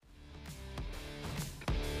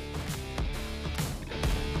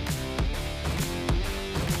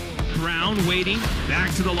Brown waiting.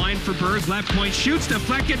 Back to the line for Berg. Left point shoots.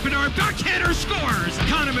 Deflected. Bedard. Backhander scores.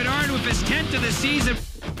 Connor Bedard with his 10th of the season.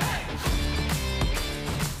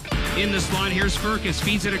 In the slot, here's Furcus.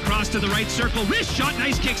 Feeds it across to the right circle. Wrist shot.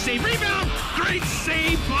 Nice kick save. Rebound. Great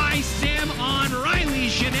save by Sim on Riley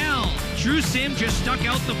Chanel. Drew Sim just stuck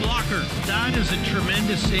out the blocker. That is a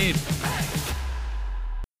tremendous save.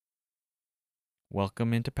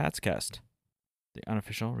 Welcome into PatsCast, the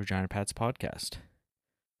unofficial Regina Pats podcast,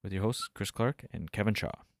 with your hosts Chris Clark and Kevin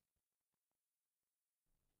Shaw.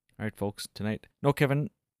 All right, folks, tonight, no Kevin,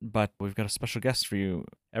 but we've got a special guest for you.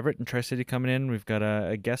 Everett and Tri-City coming in. We've got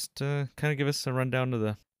a guest to kind of give us a rundown of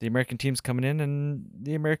the American teams coming in and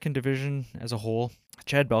the American division as a whole,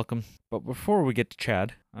 Chad Belcom. But before we get to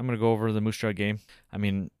Chad, I'm going to go over the Moose Jaw game. I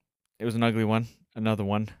mean, it was an ugly one, another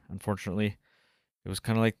one, unfortunately. It was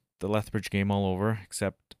kind of like the Lethbridge game all over,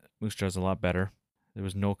 except Moose Jaw's a lot better. There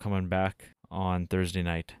was no coming back on Thursday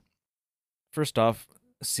night. First off,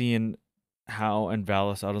 seeing Howe and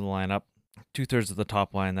Vallis out of the lineup, 2/3 of the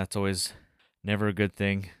top line, that's always never a good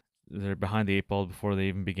thing. They're behind the eight ball before they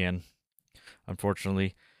even begin,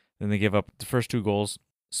 unfortunately. Then they give up the first two goals.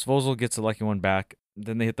 Svozil gets a lucky one back.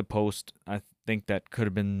 Then they hit the post. I think that could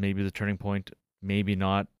have been maybe the turning point. Maybe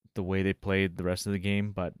not the way they played the rest of the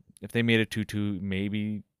game, but if they made it 2-2,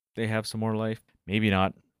 maybe they have some more life. Maybe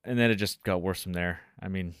not. And then it just got worse from there. I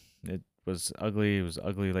mean, it was ugly. It was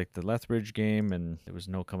ugly like the Lethbridge game, and there was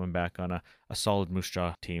no coming back on a solid Moose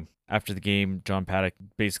Jaw team. After the game, John Paddock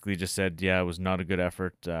basically just said, yeah, it was not a good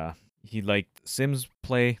effort. He liked Sim's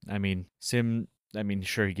play.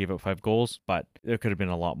 Sure, he gave up 5 goals, but there could have been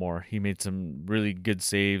a lot more. He made some really good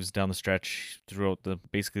saves down the stretch throughout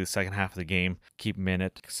basically the second half of the game, keep him in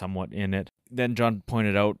it, somewhat in it. Then John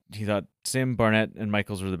pointed out he thought Sim, Barnett, and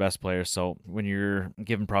Michaels were the best players. So when you're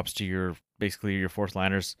giving props to your fourth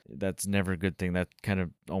liners, that's never a good thing. That kind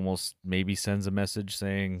of almost maybe sends a message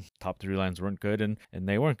saying top 3 lines weren't good, and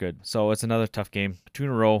they weren't good. So it's another tough game. 2 in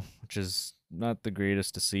a row, which is not the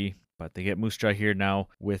greatest to see. But they get Moose Jaw here now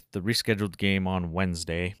with the rescheduled game on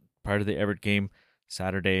Wednesday, prior to the Everett game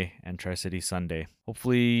Saturday and Tri-City Sunday.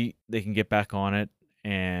 Hopefully they can get back on it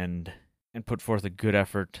and put forth a good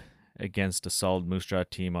effort against a solid Moose Jaw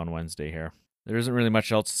team on Wednesday here. There isn't really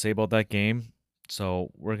much else to say about that game, so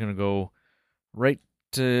we're going to go right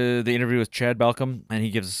to the interview with Chad Belcom, and he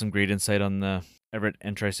gives us some great insight on the Everett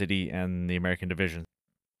and Tri-City and the American division.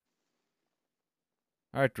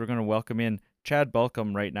 All right, we're going to welcome in Chad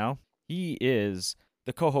Belcom right now. He is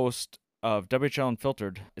the co-host of WHL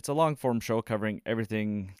Unfiltered. It's a long-form show covering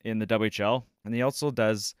everything in the WHL, and he also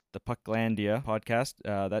does the Pucklandia podcast.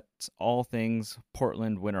 That's all things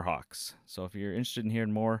Portland Winterhawks. So if you're interested in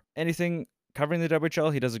hearing more, anything covering the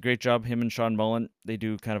WHL, he does a great job. Him and Sean Mullen, they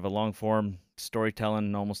do kind of a long-form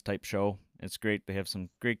storytelling, almost type show. It's great. They have some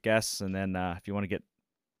great guests, and then if you want to get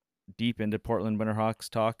deep into Portland Winterhawks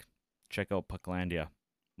talk, check out Pucklandia.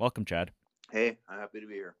 Welcome, Chad. Hey, I'm happy to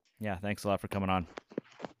be here. Yeah, thanks a lot for coming on.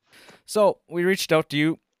 So we reached out to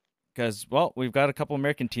you because, well, we've got a couple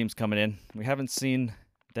American teams coming in. We haven't seen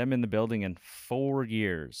them in the building in 4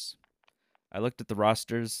 years. I looked at the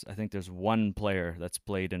rosters. I think there's one player that's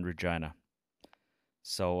played in Regina.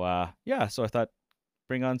 So, so I thought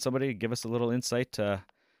bring on somebody, give us a little insight to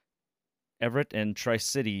Everett and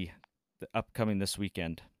Tri-City upcoming this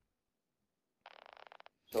weekend.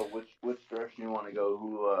 So which direction you want to go?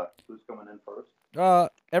 Who's coming in first?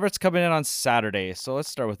 Everett's coming in on Saturday, so let's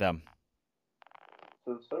start with them.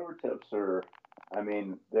 So the Silvertips are, I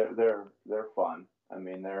mean, they're fun. I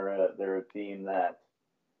mean, they're a team that,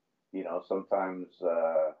 you know, sometimes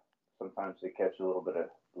they catch a little bit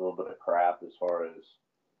of crap as far as,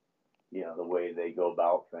 you know, the way they go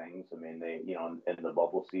about things. I mean, they, you know, in the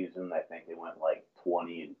bubble season, I think they went like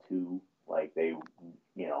 20-2. Like they,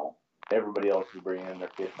 you know, everybody else is bringing in their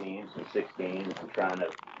 15s and 16s and trying to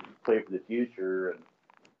play for the future. And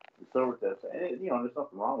the Silvertips, and, you know, there's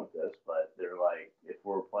nothing wrong with this, but they're like, if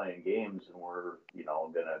we're playing games and we're, you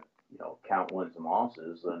know, going to, you know, count wins and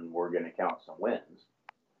losses, then we're going to count some wins.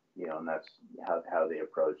 You know, and that's how they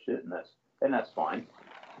approached it, and that's fine.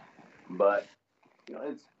 But, you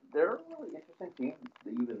know, they're a really interesting team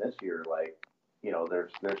even this year. Like, you know, they're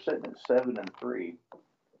sitting at 7-3.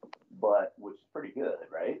 But which is pretty good,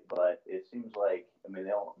 right? But it seems like, I mean,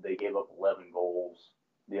 they gave up 11 goals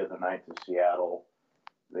the other night to Seattle.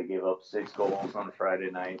 They gave up 6 goals on Friday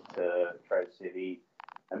night to Tri-City.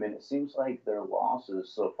 I mean, it seems like their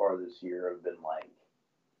losses so far this year have been like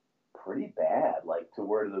pretty bad, like to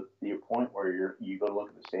where the point where you go to look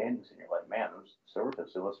at the standings and you're like, man, those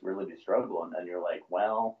Silvertips, they must really be struggling. And you're like,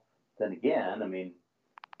 well, then again, I mean,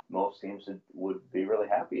 most teams would be really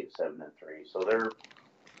happy at 7-3. So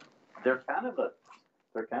they're kind of a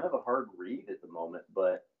hard read at the moment,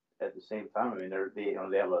 but at the same time, I mean, they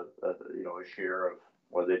have a share of,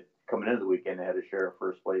 well, they coming into the weekend they had a share of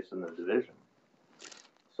first place in the division.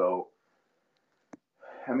 So,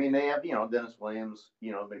 I mean, they have Dennis Williams,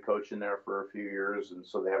 been coaching there for a few years, and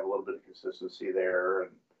so they have a little bit of consistency there,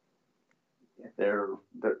 and they're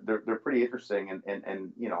pretty interesting,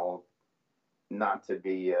 and not to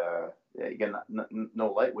be again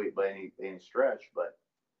no lightweight by any stretch, but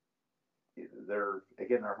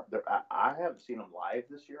I haven't seen them live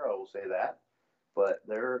this year. I will say that, but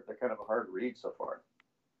they're kind of a hard read so far.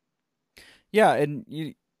 Yeah, and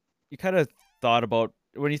you kind of thought about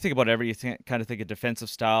when you think about you kind of think of defensive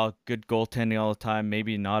style, good goaltending all the time,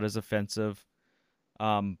 maybe not as offensive,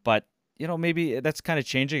 but maybe that's kind of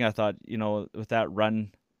changing. I thought with that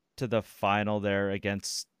run to the final there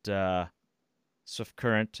against Swift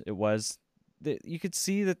Current, you could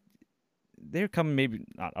see that they're coming maybe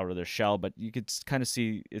not out of their shell, but you could kind of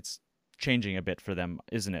see it's changing a bit for them,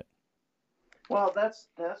 isn't it? Well, that's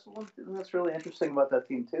one thing that's really interesting about that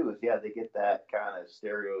team too. Is they get that kind of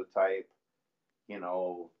stereotype,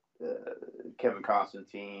 Kevin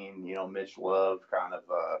Constantine, Mitch Love, kind of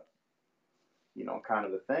a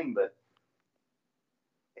thing. But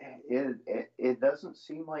it doesn't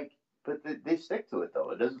seem like. But they stick to it though.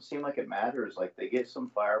 It doesn't seem like it matters. Like they get some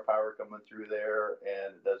firepower coming through there,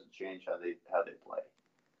 and it doesn't change how they play.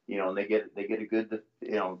 And they get a good,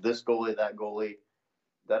 this goalie, that goalie.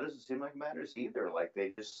 That doesn't seem like it matters either. Like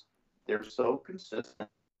they're so consistent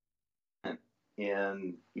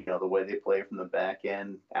in the way they play from the back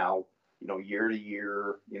end out, year to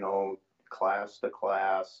year, class to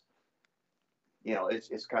class.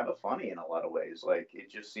 It's kind of funny in a lot of ways. Like it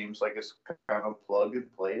just seems like it's kind of plug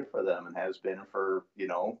and play for them, and has been for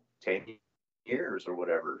 10 years or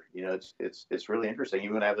whatever. It's really interesting.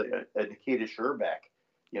 Even have a Nikita Sherbeck.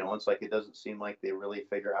 It's like it doesn't seem like they really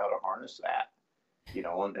figure out how to harness that.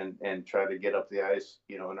 And try to get up the ice,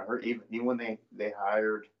 in a hurry. Even when they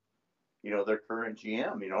hired, their current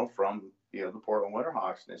GM, from the Portland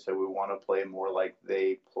Winterhawks, and they said we want to play more like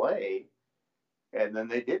they play, and then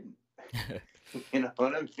they didn't. And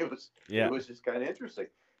it was just kind of interesting.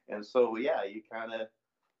 And so you kind of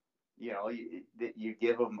you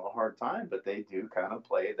give them a hard time, but they do kind of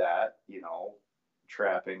play that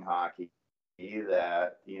trapping hockey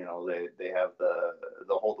that they have the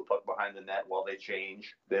hold the puck behind the net while they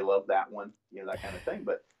change. They love that one, that kind of thing.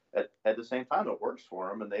 But at the same time, it works for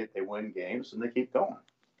them, and they win games and they keep going.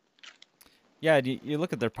 Yeah, you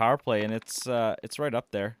look at their power play, and it's right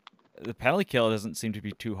up there. The penalty kill doesn't seem to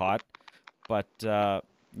be too hot, but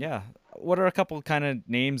what are a couple kind of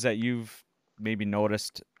names that you've maybe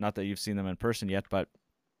noticed? Not that you've seen them in person yet, but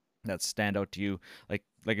that stand out to you. Like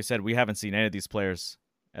I said, we haven't seen any of these players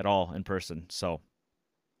at all in person. So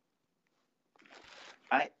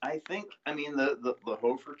I think, I mean, the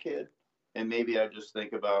Hofer kid, and maybe I just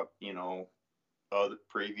think about, the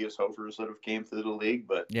previous Hofers that have came through the league,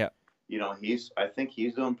 but yeah, I think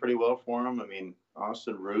he's doing pretty well for him. I mean,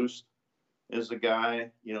 Austin Roost is a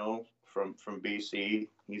guy, from BC.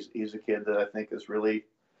 He's a kid that I think is really,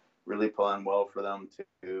 really playing well for them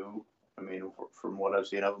too. I mean, from what I've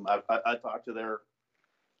seen of them, I talked to their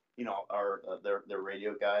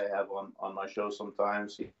radio guy I have on my show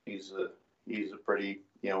sometimes. He's a pretty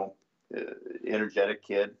energetic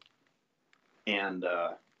kid, and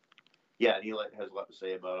he has a lot to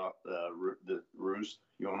say about the Roost.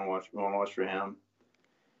 You want to watch for him.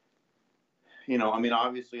 I mean,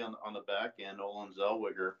 obviously on the back end, Olin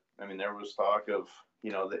Zellweger. I mean, there was talk of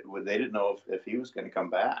they didn't know if he was going to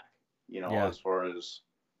come back. As far as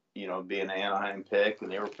being an Anaheim pick,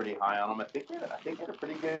 and they were pretty high on him. I think he had a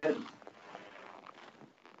pretty good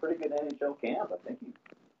NHL camp. I think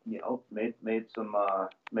he made some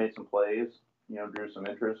plays. Drew some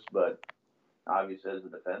interest, but obviously as a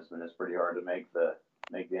defenseman, it's pretty hard to make the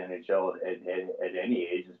NHL at any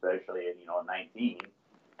age, especially at 19.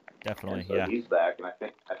 Definitely, and so yeah. He's back, and I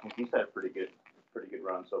think he's had a pretty good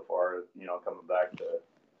run so far. Coming back to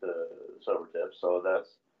Silvertip, so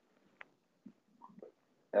that's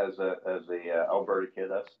as a Alberta kid,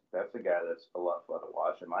 that's a guy that's a lot of fun to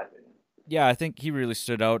watch, in my opinion. Yeah, I think he really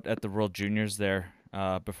stood out at the World Juniors there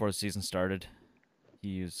before the season started.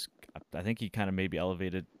 I think he kind of maybe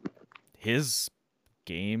elevated his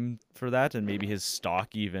game for that, and maybe his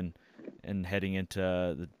stock even, and heading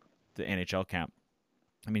into the NHL camp.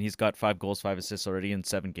 I mean, he's got 5 goals, 5 assists already in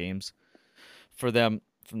 7 games for them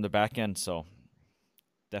from the back end. So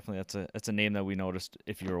definitely, that's a name that we noticed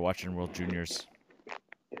if you were watching World Juniors.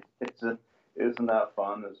 Isn't that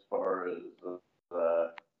fun as far as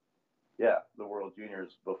the World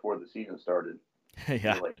Juniors before the season started?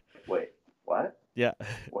 Yeah. You're like, wait, what? Yeah.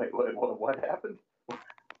 Wait, what happened?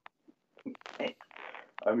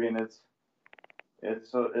 I mean,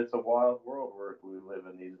 it's a wild world where we live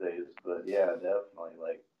in these days. But yeah, definitely,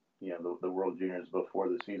 like, the World Juniors before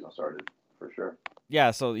the season started, for sure.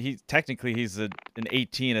 Yeah, so he's an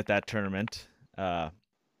 18 at that tournament.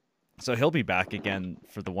 So he'll be back again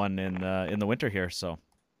for the one in the winter here. So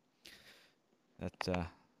that'd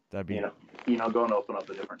be going to open up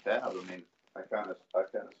a different tab. I mean, I kind of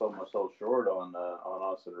sold myself short on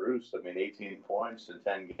Austin Roos. I mean, 18 points in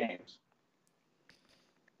 10 games.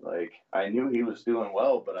 Like, I knew he was doing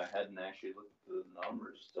well, but I hadn't actually looked at the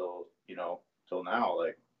numbers till now.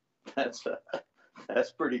 Like,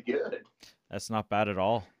 that's pretty good. That's not bad at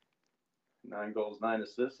all. 9 goals, 9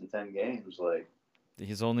 assists in 10 games. Like,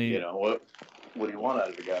 he's only what do you want out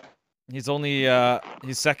of the guy? He's only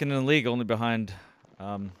he's second in the league, only behind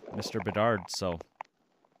Mr. Bedard. So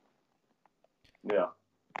yeah.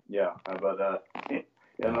 But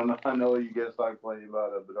I know you guys talk plenty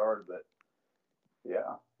about Bedard, but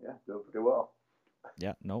yeah, doing pretty well.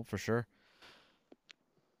 Yeah, no, for sure.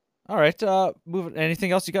 All right, moving.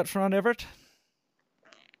 Anything else you got from Everett?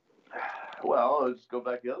 Well, let's go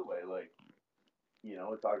back the other way. Like, we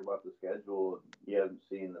talk about the schedule. You haven't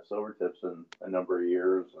seen the Silvertips in a number of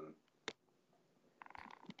years, and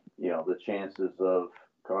the chances of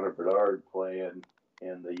Connor Bedard playing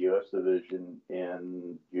in the U.S. division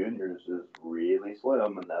in juniors is really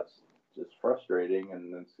slim, and that's just frustrating.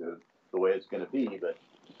 And it's the way it's going to be. But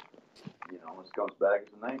this comes back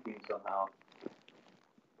as a 19 somehow.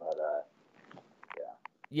 But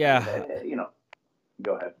yeah,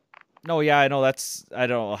 go ahead. No, yeah, I know I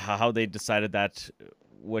don't know how they decided that,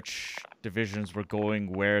 which divisions were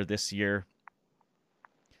going where this year.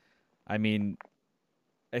 I mean,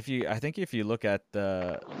 if you look at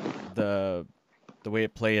the way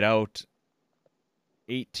it played out,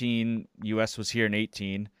 18 US was here in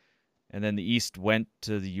 18, and then the East went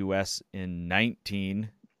to the US in 19.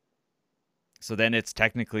 So then it's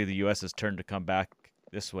technically the US's turn to come back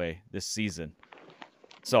this way this season.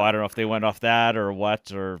 So I don't know if they went off that or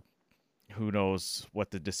what, or who knows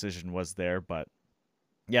what the decision was there, but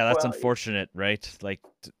yeah, that's unfortunate, right? Like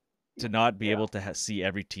to not be able to see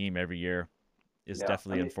every team every year is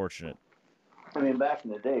definitely unfortunate. I mean, back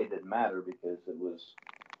in the day, it didn't matter because it was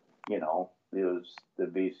the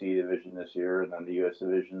BC division this year and then the US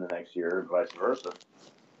division the next year and vice versa.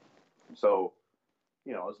 So,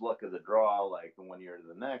 it's luck of the draw, like from one year to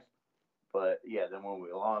the next. But yeah, then when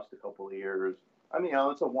we lost a couple of years, I mean,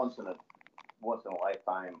 it's a once in a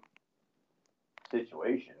lifetime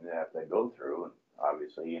situation you have to go through. And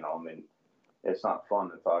obviously, I mean, it's not fun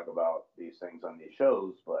to talk about these things on these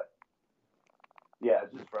shows, but yeah,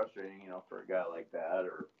 it's just frustrating, for a guy like that,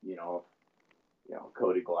 or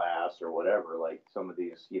Cody Glass or whatever, like some of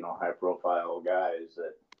these, high profile guys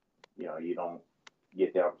that, you don't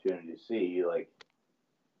get the opportunity to see, like,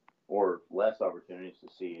 or less opportunities to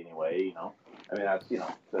see anyway, I mean, that's, to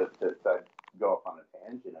go off on a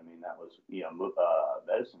tangent. I mean, that was,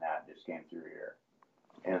 Medicine Hat just came through here.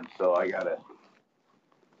 And so I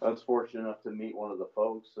was fortunate enough to meet one of the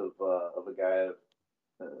folks of a guy,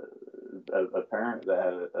 a parent that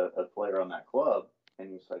had a player on that club. And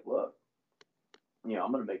he's like, look, I'm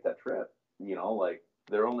going to make that trip. Like,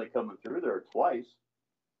 they're only coming through there twice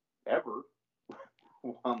ever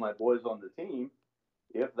while my boy's on the team,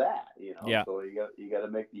 if that, Yeah. So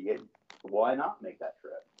why not make that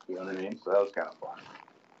trip? You know what I mean? So that was kind of fun.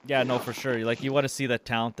 Yeah, no, for sure. Like, you want to see that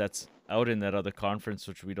talent that's out in that other conference,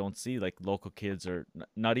 which we don't see, like local kids, or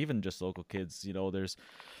not even just local kids. There's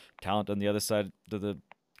talent on the other side of the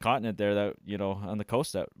continent there that, on the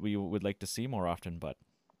coast that we would like to see more often. But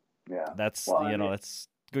yeah, that's, that's,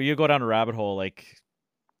 you go down a rabbit hole. Like,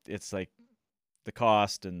 it's like the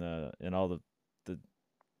cost and all the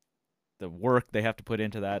work they have to put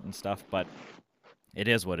into that and stuff, but it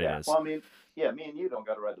is what it is. Well, I mean, me and you don't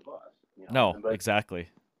got to ride the bus. No, exactly.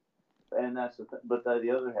 And that's the thing. But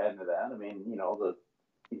the other hand of that, I mean,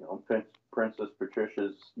 Princess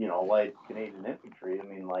Patricia's, light Canadian infantry. I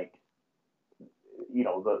mean, like,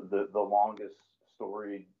 the longest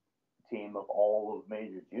storied team of all of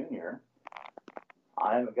Major Junior.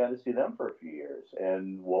 I haven't got to see them for a few years,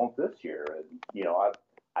 and won't this year. And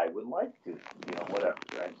I would like to, whatever,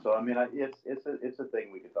 right? So I mean, it's a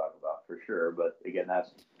thing we could talk about for sure. But again,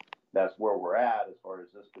 that's where we're at as far as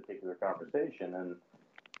this particular conversation. And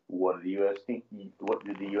what did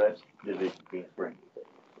the U.S. division teams bring to it?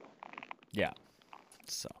 Yeah.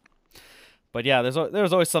 So, but yeah, there's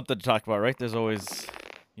always something to talk about, right? There's always,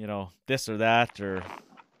 this or that, or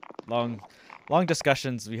long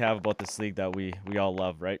discussions we have about this league that we all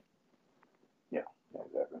love, right? Yeah.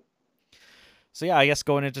 So yeah, I guess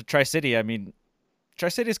going into Tri-City, I mean,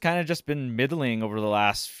 Tri-City's kind of just been middling over the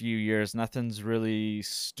last few years. Nothing's really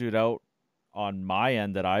stood out on my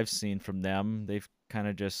end that I've seen from them. They've kind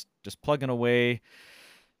of just plugging away,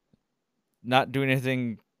 not doing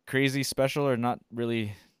anything crazy special or not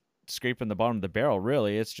really scraping the bottom of the barrel.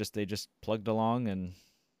 Really, it's just they just plugged along and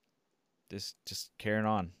just carrying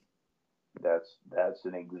on. That's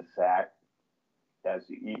an exact.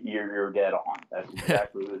 You're dead on. That's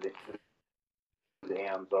exactly who the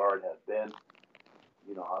Ams are and have been.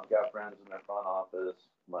 You know, I've got friends in their front office.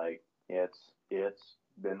 Like it's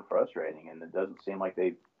been frustrating, and it doesn't seem like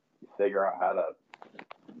they figure out how to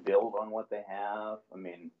build on what they have. I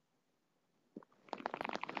mean,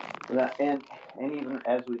 and even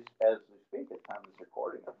as we speak, at time of this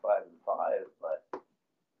recording, they're 5-5, but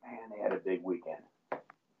man, they had a big weekend,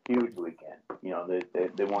 huge weekend. You know,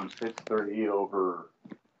 they won 6-3 over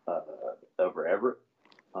Everett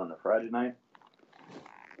on the Friday night,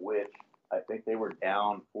 which I think they were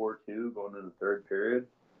down 4-2 going into the third period.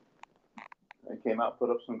 They came out,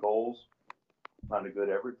 put up some goals on a good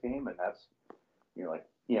Everett team, and that's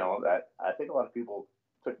that I think a lot of people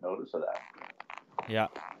took notice of that. Yeah.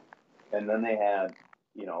 And then they had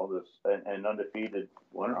an undefeated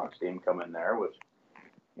Winterhawks team come in there, which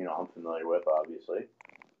I'm familiar with, obviously,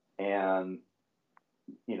 and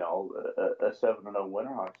a 7-0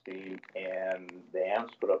 Winterhawks team, and the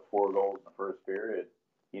Ams put up 4 goals in the first period.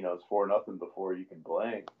 It's 4-0 before you can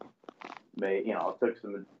blink.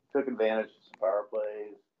 Took advantage of some power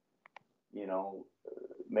plays.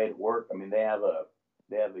 Made it work. I mean, they have a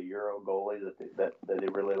Euro goalie that they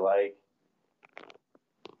really like.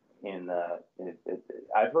 And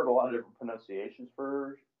I've heard a lot of different pronunciations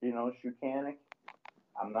for Shukanik.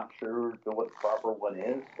 I'm not sure what the proper one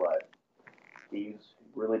is, but he's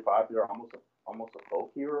really popular, almost a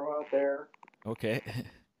folk hero out there. Okay.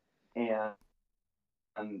 And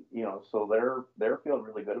so they're feeling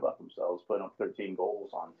really good about themselves, putting up 13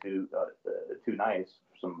 goals on two nights.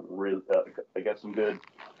 Some real, I guess, some good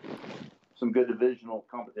divisional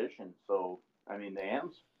competition. So I mean, the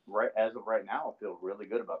Ams as of right now feel really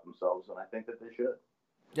good about themselves, and I think that they should.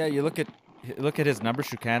 Yeah, you look at his numbers,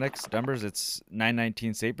 Shukanik's numbers. It's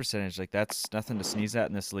 .919 save percentage. Like that's nothing to sneeze at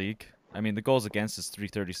in this league. I mean, the goals against is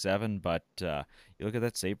 .337, but you look at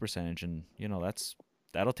that save percentage, and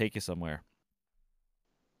that'll take you somewhere.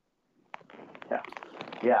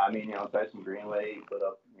 Yeah. I mean, Tyson Greenway put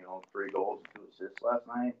up 3 goals and 2 assists last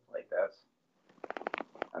night. Like that's,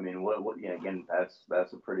 I mean, again,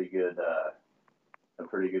 that's a pretty good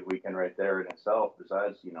weekend right there in itself.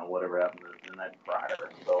 Besides, whatever happened the night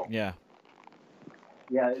prior. So yeah,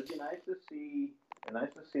 it'd be nice to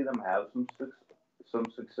see them have some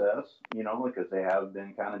success. Because they have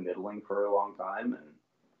been kind of middling for a long time, and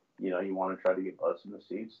you want to try to get butts in the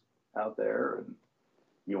seats out there, and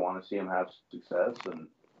you want to see them have success.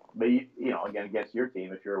 But again, against your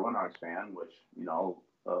team, if you're a Winterhawks fan, which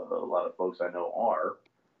a lot of folks I know are,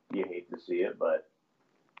 you hate to see it, but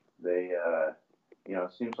they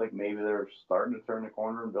it seems like maybe they're starting to turn the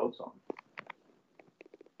corner and build something.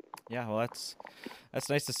 Yeah, well, that's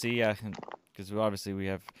nice to see. Because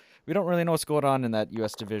we don't really know what's going on in that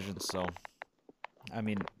U.S. division. So, I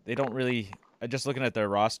mean, they don't really. Just looking at their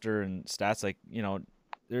roster and stats, like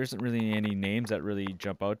there isn't really any names that really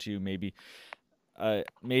jump out to you. Maybe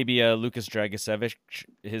Lucas Dragicevic.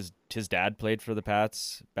 His dad played for the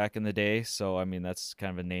Pats back in the day, so I mean that's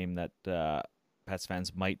kind of a name that Pats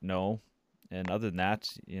fans might know. And other than that,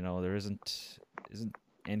 there isn't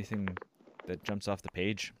anything that jumps off the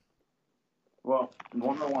page. Well,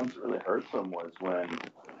 one of the ones that really hurt them was when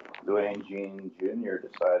Dwayne Jean Jr.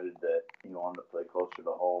 decided that he wanted to play closer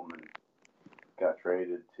to home and got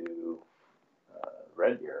traded to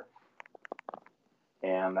Red Deer.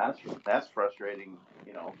 And that's frustrating,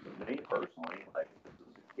 for me personally. Like, this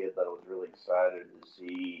is a kid that I was really excited to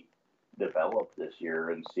see develop this year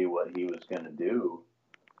and see what he was going to do.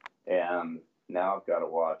 And now I've got to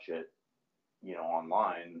watch it,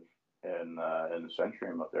 online in the Century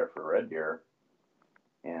Room up there for Red Deer.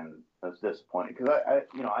 And I was disappointed because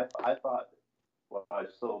I thought, well, I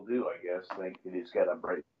still do, I guess, think that he's got a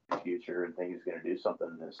bright future and think he's going to do something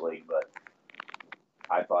in this league. But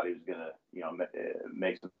I thought he was going to,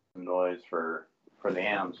 make some noise for the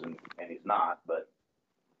Ams, and he's not. But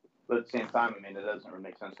at the same time, I mean, it doesn't really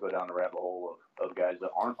make sense to go down the rabbit hole of guys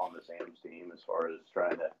that aren't on the Ams team as far as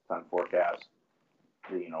trying to forecast,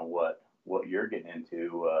 what you're getting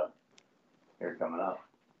into here coming up.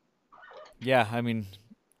 Yeah, I mean,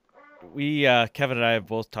 we Kevin and I have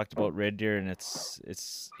both talked about Red Deer, and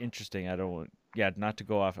it's interesting. I don't want, not to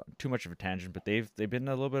go off too much of a tangent, but they've been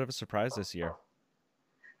a little bit of a surprise this year.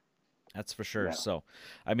 That's for sure. Yeah. So,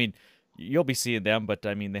 I mean, you'll be seeing them, but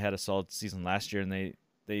I mean, they had a solid season last year, and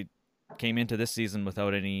they came into this season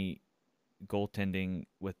without any goaltending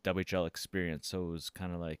with WHL experience. So it was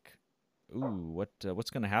kind of like, ooh,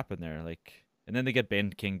 what's going to happen there? Like, and then they get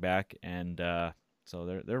Ben King back, and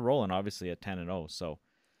so they're rolling obviously at 10-0. So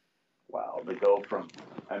Wow, they go from,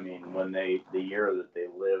 I mean, when the year that they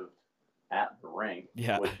lived at the rink,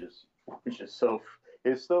 yeah, which is so,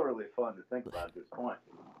 it's still really fun to think about at this point,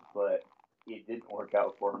 but it didn't work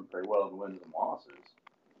out for them very well in wins and losses.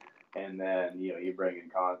 And then, you bring in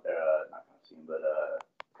not Constantine, but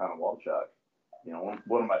Connor Walchuk,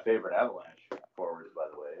 one of my favorite Avalanche forwards, by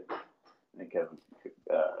the way, and Kevin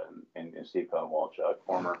and Steve Connor Walchuk,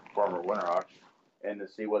 former Winterhawk, and to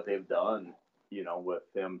see what they've done, with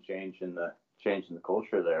them changing the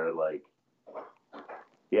culture there, like,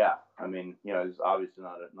 yeah, I mean, it's obviously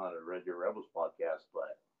not a Red Deer Rebels podcast,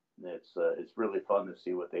 but it's really fun to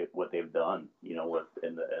see what they've done, with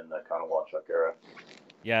in the Connor Walchuk era.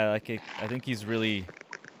 yeah, like I think he's really,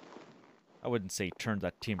 I wouldn't say turned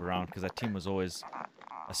that team around, because that team was always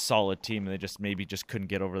a solid team, and they just couldn't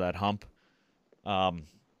get over that hump.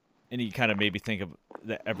 And you kind of maybe think of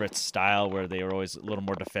the Everett style, where they were always a little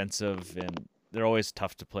more defensive, and they're always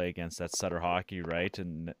tough to play against. That Sutter hockey, right?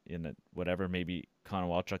 And in whatever, maybe Connor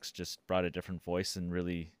Walchuk's just brought a different voice and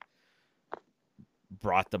really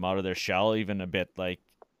brought them out of their shell even a bit. Like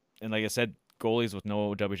I said, goalies with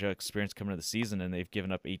no WHL experience coming into the season, and they've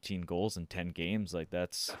given up 18 goals in 10 games. Like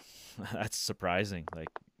that's surprising. Like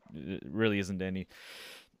it really isn't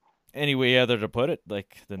any way other to put it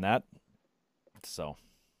than that. So,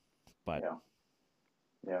 but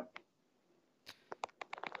yeah.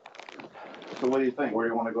 So what do you think? Where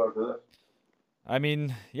do you want to go after this? I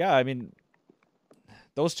mean,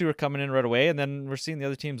 those two are coming in right away, and then we're seeing the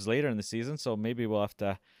other teams later in the season. So maybe we'll have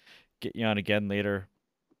to get you on again later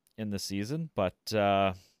in the season. But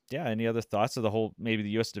yeah, any other thoughts of maybe the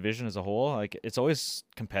U.S. division as a whole? Like, it's always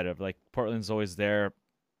competitive. Like, Portland's always there.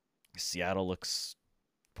 Seattle looks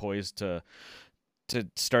poised to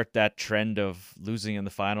start that trend of losing in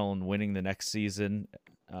the final and winning the next season.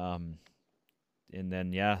 And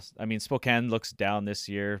then, yeah, I mean, Spokane looks down this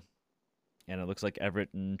year, and it looks like Everett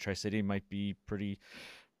and Tri-City might be pretty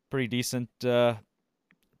decent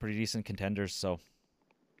contenders. So,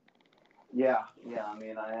 yeah. I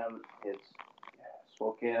mean,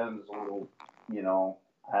 Spokane's a little,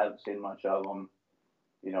 I haven't seen much of them.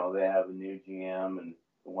 They have a new GM and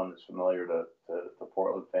one that's familiar to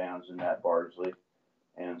Portland fans, and Matt Bardsley,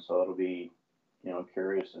 and so it'll be,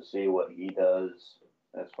 curious to see what he does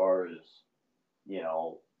as far as,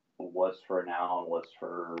 what's for now and what's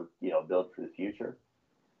for, build for the future.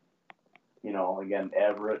 Again,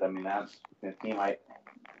 Everett, I mean, that's the team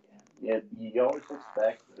you always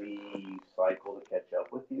expect the cycle to catch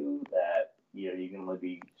up with you, that, you can only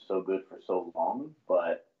be so good for so long,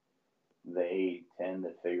 but they tend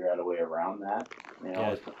to figure out a way around that.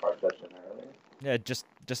 As the part touched on earlier. Yeah, it just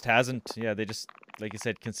hasn't. Yeah, they just, like you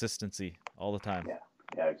said, consistency all the time. Yeah,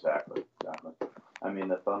 exactly. I mean,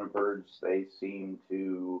 the Thunderbirds, they seem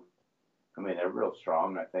to, I mean, they're real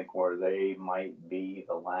strong. I think where they might be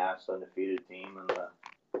the last undefeated team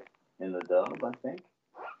in the dub, I think.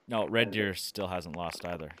 No, Red Deer still hasn't lost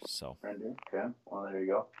either. So. Red Deer, okay. Well, there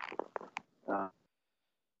you go.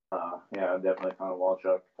 Yeah, definitely kind of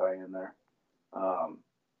Walchuk tie in there. And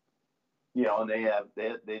they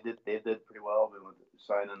did pretty well with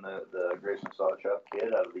signing the Grayson Sawchuk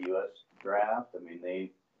kid out of the U.S. draft. I mean,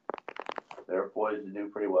 they're poised to do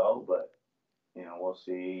pretty well, but we'll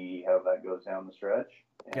see how that goes down the stretch.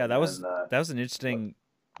 Yeah, that was an interesting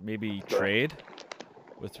trade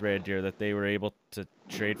with Red Deer, that they were able to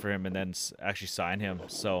trade for him and then actually sign him.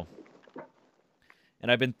 So,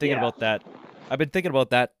 and I've been thinking about that. I've been thinking about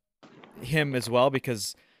that him as well,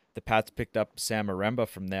 because the Pats picked up Sam Aremba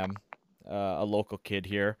from them, a local kid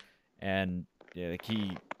here, and like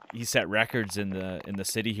he set records in the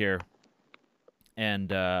city here,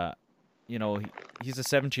 and he's a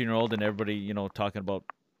 17-year-old, and everybody talking about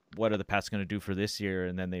what are the Pats going to do for this year,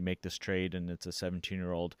 and then they make this trade, and it's a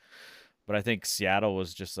 17-year-old. But I think Seattle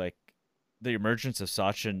was just like, the emergence of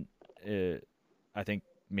Sachin, I think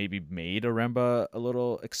maybe made Aremba a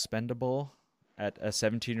little expendable at a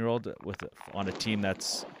 17-year-old on a team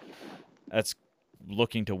that's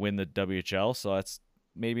looking to win the WHL. So that's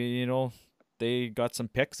maybe, they got some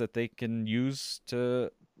picks that they can use to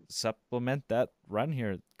supplement that run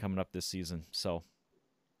here coming up this season. So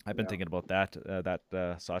I've been thinking about that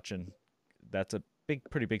Sachin. That's a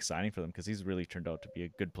pretty big signing for them, because he's really turned out to be a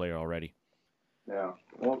good player already. Yeah.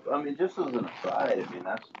 Well, I mean, just as an aside, I mean,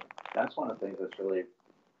 that's one of the things that's really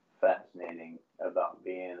fascinating about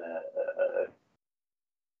being an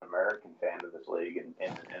American fan of this league and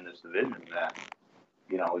in this division that,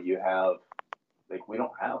 you have, like, we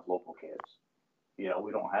don't have local kids.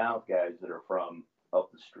 We don't have guys that are from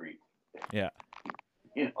up the street. Yeah.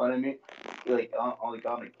 You know what I mean? Like, on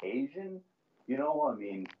occasion, I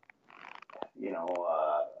mean,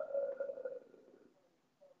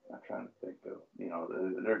 I'm trying to think of,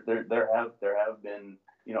 there have been,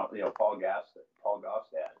 Paul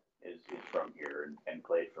Gostad is from here and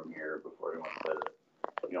played from here before he went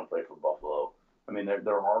to play for Buffalo. I mean,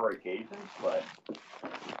 there are occasions, but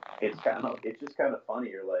it's just kind of funny.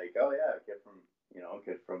 You're like, oh yeah, a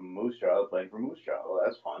kid from Moose Jaw playing for Moose Jaw. Well,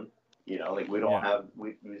 that's fun. Like we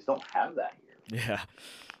just don't have that here. Yeah.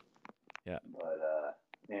 Yeah. But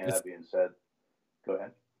that being said, go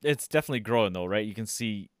ahead. It's definitely growing though, right? You can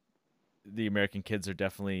see the American kids are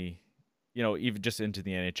definitely, even just into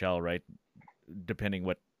the NHL, right? Depending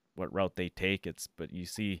what route they take, but you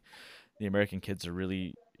see the American kids are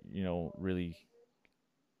really, really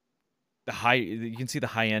the high. You can see the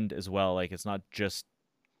high end as well. Like it's not just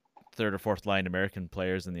third or fourth line American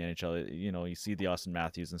players in the NHL. You see the Austin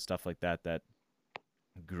Matthews and stuff like that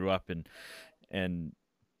grew up and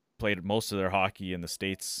played most of their hockey in the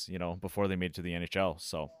States, before they made it to the NHL.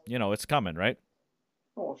 So, it's coming, right?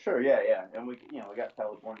 Oh, sure. Yeah. And we got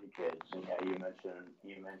California kids, and yeah,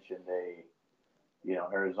 you mentioned a,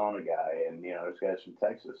 Arizona guy, and, there's guys from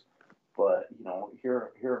Texas, but,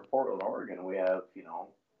 here in Portland, Oregon, we have,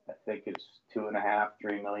 I think it's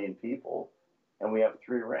 2.5-3 million people, and we have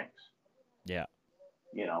 3 rinks. Yeah.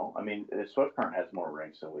 I mean, the Swift Current has more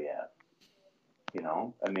rinks than we have.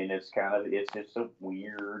 I mean, it's just a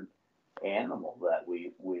weird animal that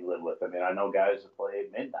we live with. I mean, I know guys that play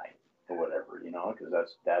at midnight or whatever, because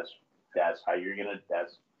that's how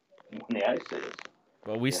that's when the ice is.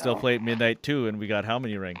 Well, we still play at midnight too, and we got how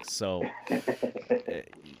many rinks? So the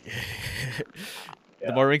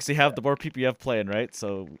more rinks you have, the more people you have playing, right?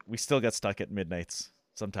 So we still get stuck at midnights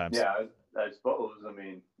sometimes. Yeah, I suppose. I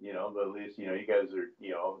mean, but at least you guys are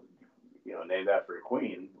named after a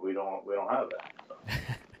queen. We don't have that. So.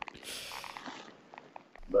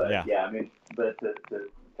 But yeah, I mean, but to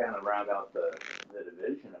kind of round out the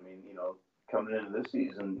division, I mean, coming into this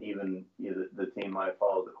season, even the team I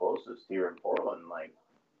followed the closest here in Portland, like,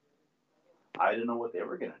 I didn't know what they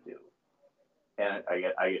were going to do, and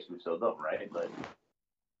I guess we still don't, right? But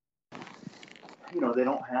they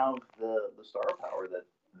don't have the star power that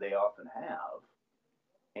they often have,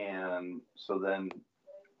 and so then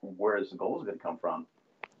where is the goals going to come from?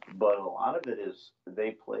 But a lot of it is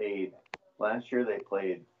last year they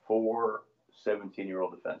played 4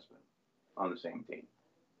 17-year-old defensemen on the same team,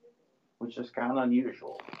 which is kind of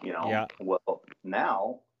unusual, Yeah. Well,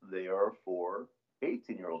 now they are 4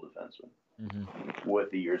 18-year-old defensemen with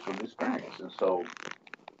the years of experience. And so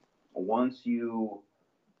once you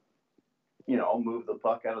move the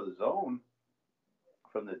puck out of the zone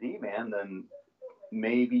from the D-man, then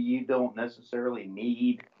maybe you don't necessarily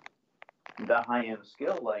need the high-end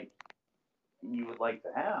skill like you would like to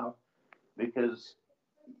have, because,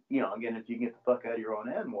 again, if you get the puck out of your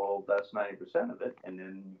own end, well, that's 90% of it, and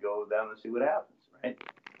then you go down and see what happens, right?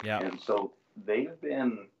 Yeah. And so they've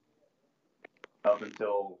been, up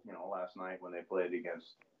until, last night when they played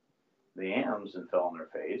against the Ams and fell on their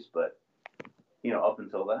face, but, up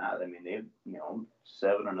until that, I mean, they've,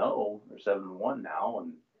 7-0 or 7-1 now,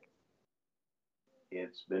 and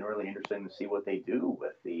it's been really interesting to see what they do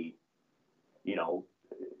with the,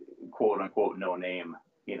 quote unquote no name,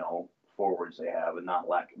 forwards they have, and not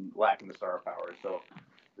lacking the star power. So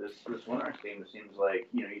this Winter team, it seems like,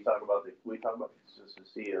 we talk about the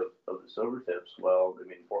consistency of the Silvertips. Well, I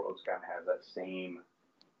mean, Portland's kind of has that same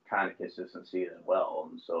kind of consistency as well,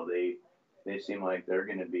 and so they seem like they're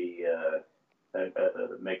going to be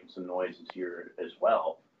making some noise this year as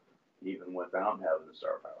well, even without having the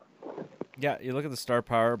star power. Yeah, you look at the star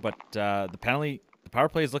power, but the power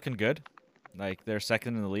play is looking good. Like, they're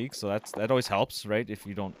second in the league, so that always helps, right? If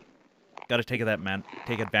you don't, got to take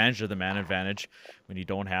advantage of the man advantage when you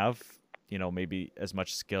don't have, maybe as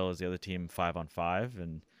much skill as the other team 5-on-5,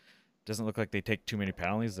 and it doesn't look like they take too many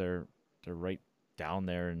penalties. They're right down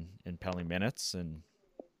there in penalty minutes and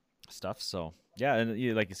stuff. So yeah,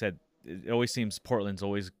 and like you said, it always seems Portland's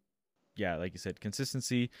always, yeah, like you said,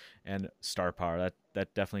 consistency and star power.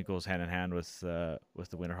 That definitely goes hand in hand with the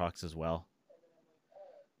Winterhawks as well.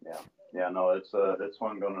 Yeah, no, it's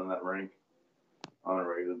fun going on that rink on a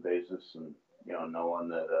regular basis, and knowing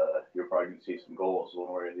that you're probably going to see some goals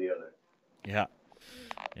one way or the other. Yeah.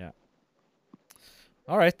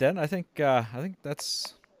 All right, then. I think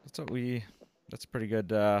that's pretty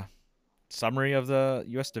good summary of the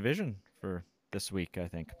U.S. division for this week, I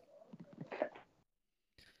think.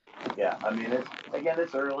 Yeah, I mean,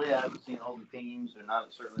 it's early. I haven't seen all the teams, or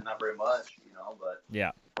certainly not very much, But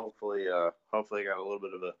yeah, hopefully, I got a little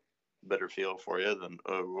bit of a better feel for you than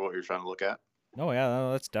what you're trying to look at. No, yeah,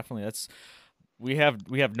 no, we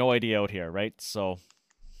have no idea out here, right? So,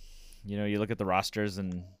 you look at the rosters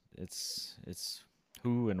and it's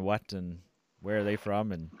who and what and where are they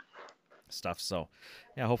from and stuff. So,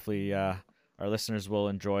 yeah, hopefully our listeners will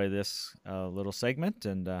enjoy this little segment.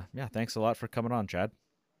 And yeah, thanks a lot for coming on, Chad.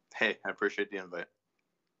 Hey, I appreciate the invite.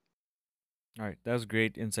 All right, that was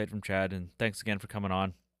great insight from Chad, and thanks again for coming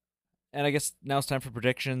on. And I guess now it's time for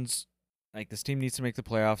predictions. Like, this team needs to make the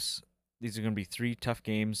playoffs. These are going to be 3 tough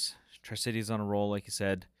games. Tri-City's on a roll, like you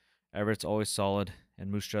said. Everett's always solid,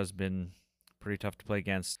 and Moose Jaw's been pretty tough to play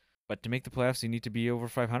against. But to make the playoffs, you need to be over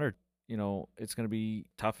 500. It's going to be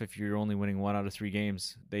tough if you're only winning 1 out of 3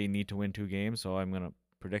 games. They need to win 2 games, so I'm going to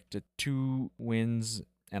predict 2 wins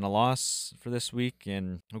and a loss for this week,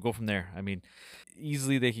 and we'll go from there. I mean,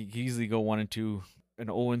 they could easily go 1-2. An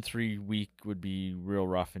 0-3 week would be real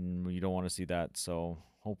rough, and you don't want to see that. So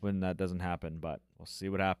hoping that doesn't happen, but we'll see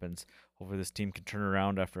what happens. Hopefully this team can turn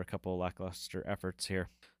around after a couple of lackluster efforts here.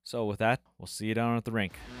 So with that, we'll see you down at the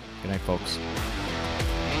rink. Good night, folks.